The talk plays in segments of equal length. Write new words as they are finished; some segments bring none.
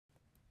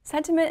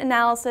Sentiment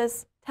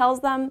analysis tells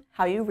them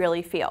how you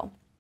really feel.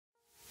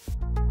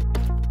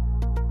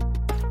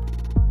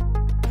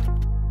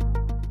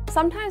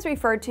 Sometimes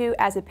referred to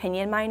as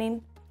opinion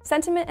mining,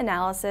 sentiment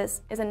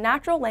analysis is a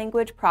natural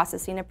language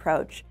processing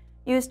approach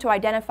used to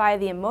identify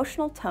the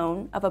emotional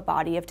tone of a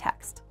body of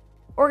text.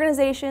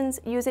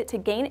 Organizations use it to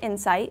gain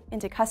insight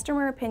into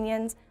customer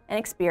opinions and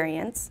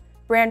experience,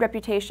 brand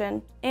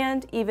reputation,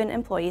 and even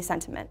employee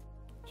sentiment.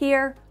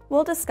 Here,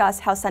 we'll discuss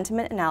how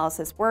sentiment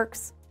analysis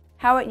works,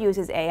 how it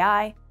uses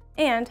AI,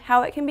 and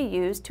how it can be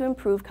used to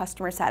improve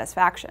customer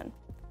satisfaction.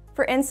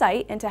 For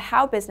insight into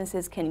how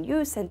businesses can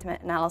use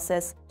sentiment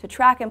analysis to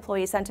track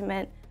employee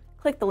sentiment,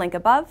 click the link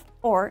above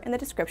or in the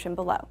description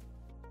below.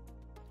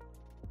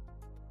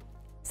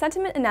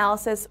 Sentiment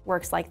analysis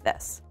works like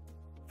this.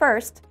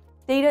 First,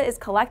 data is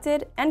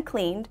collected and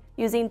cleaned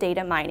using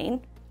data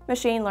mining,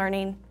 machine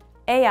learning,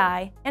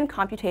 AI, and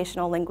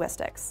computational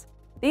linguistics.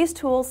 These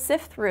tools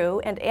sift through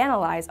and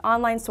analyze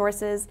online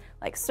sources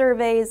like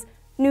surveys,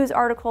 news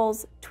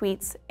articles,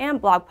 tweets, and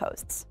blog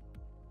posts.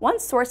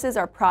 Once sources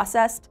are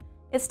processed,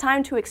 it's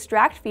time to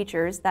extract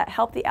features that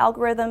help the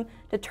algorithm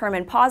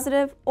determine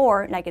positive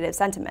or negative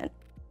sentiment.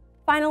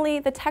 Finally,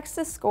 the text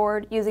is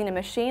scored using a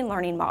machine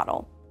learning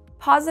model.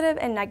 Positive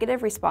and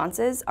negative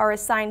responses are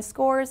assigned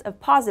scores of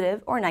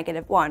positive or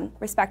 -1,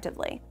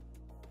 respectively,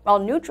 while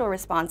neutral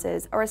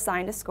responses are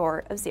assigned a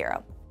score of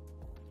 0.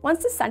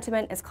 Once the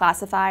sentiment is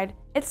classified,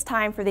 it's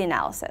time for the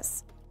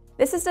analysis.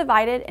 This is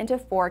divided into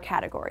 4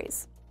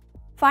 categories.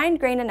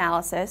 Fine-grained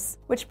analysis,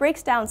 which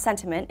breaks down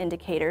sentiment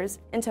indicators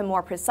into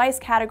more precise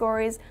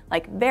categories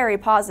like very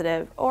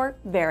positive or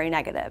very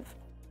negative.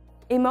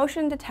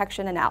 Emotion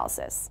detection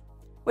analysis,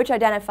 which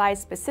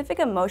identifies specific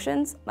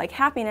emotions like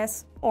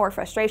happiness or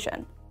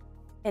frustration.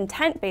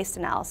 Intent-based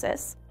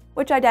analysis,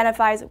 which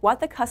identifies what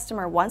the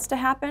customer wants to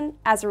happen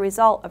as a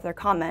result of their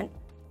comment.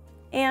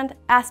 And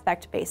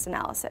aspect-based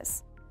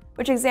analysis,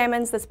 which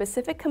examines the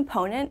specific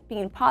component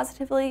being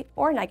positively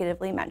or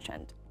negatively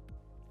mentioned.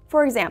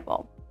 For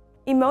example,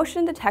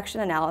 emotion detection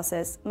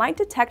analysis might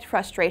detect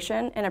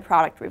frustration in a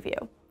product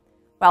review,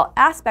 while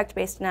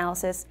aspect-based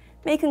analysis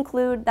may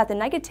conclude that the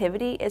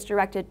negativity is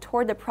directed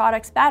toward the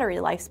product's battery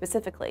life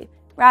specifically,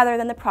 rather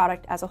than the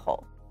product as a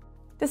whole.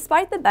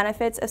 Despite the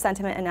benefits of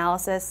sentiment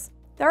analysis,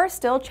 there are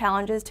still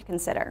challenges to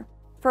consider.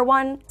 For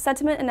one,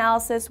 sentiment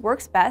analysis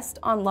works best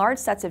on large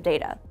sets of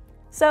data,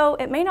 so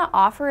it may not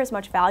offer as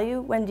much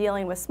value when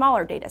dealing with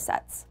smaller data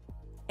sets.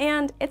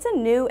 And it's a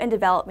new and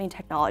developing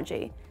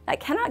technology that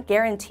cannot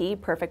guarantee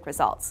perfect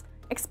results,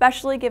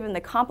 especially given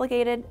the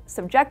complicated,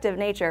 subjective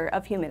nature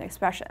of human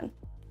expression.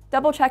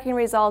 Double-checking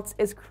results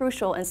is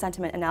crucial in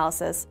sentiment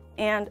analysis,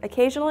 and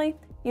occasionally,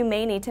 you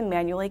may need to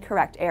manually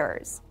correct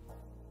errors.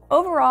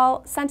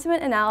 Overall,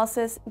 sentiment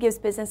analysis gives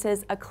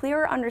businesses a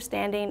clearer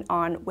understanding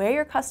on where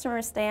your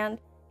customers stand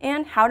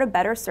and how to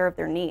better serve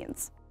their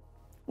needs.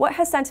 What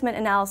has sentiment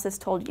analysis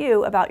told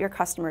you about your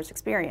customer's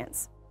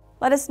experience?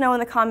 Let us know in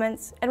the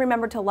comments, and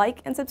remember to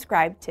like and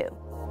subscribe too.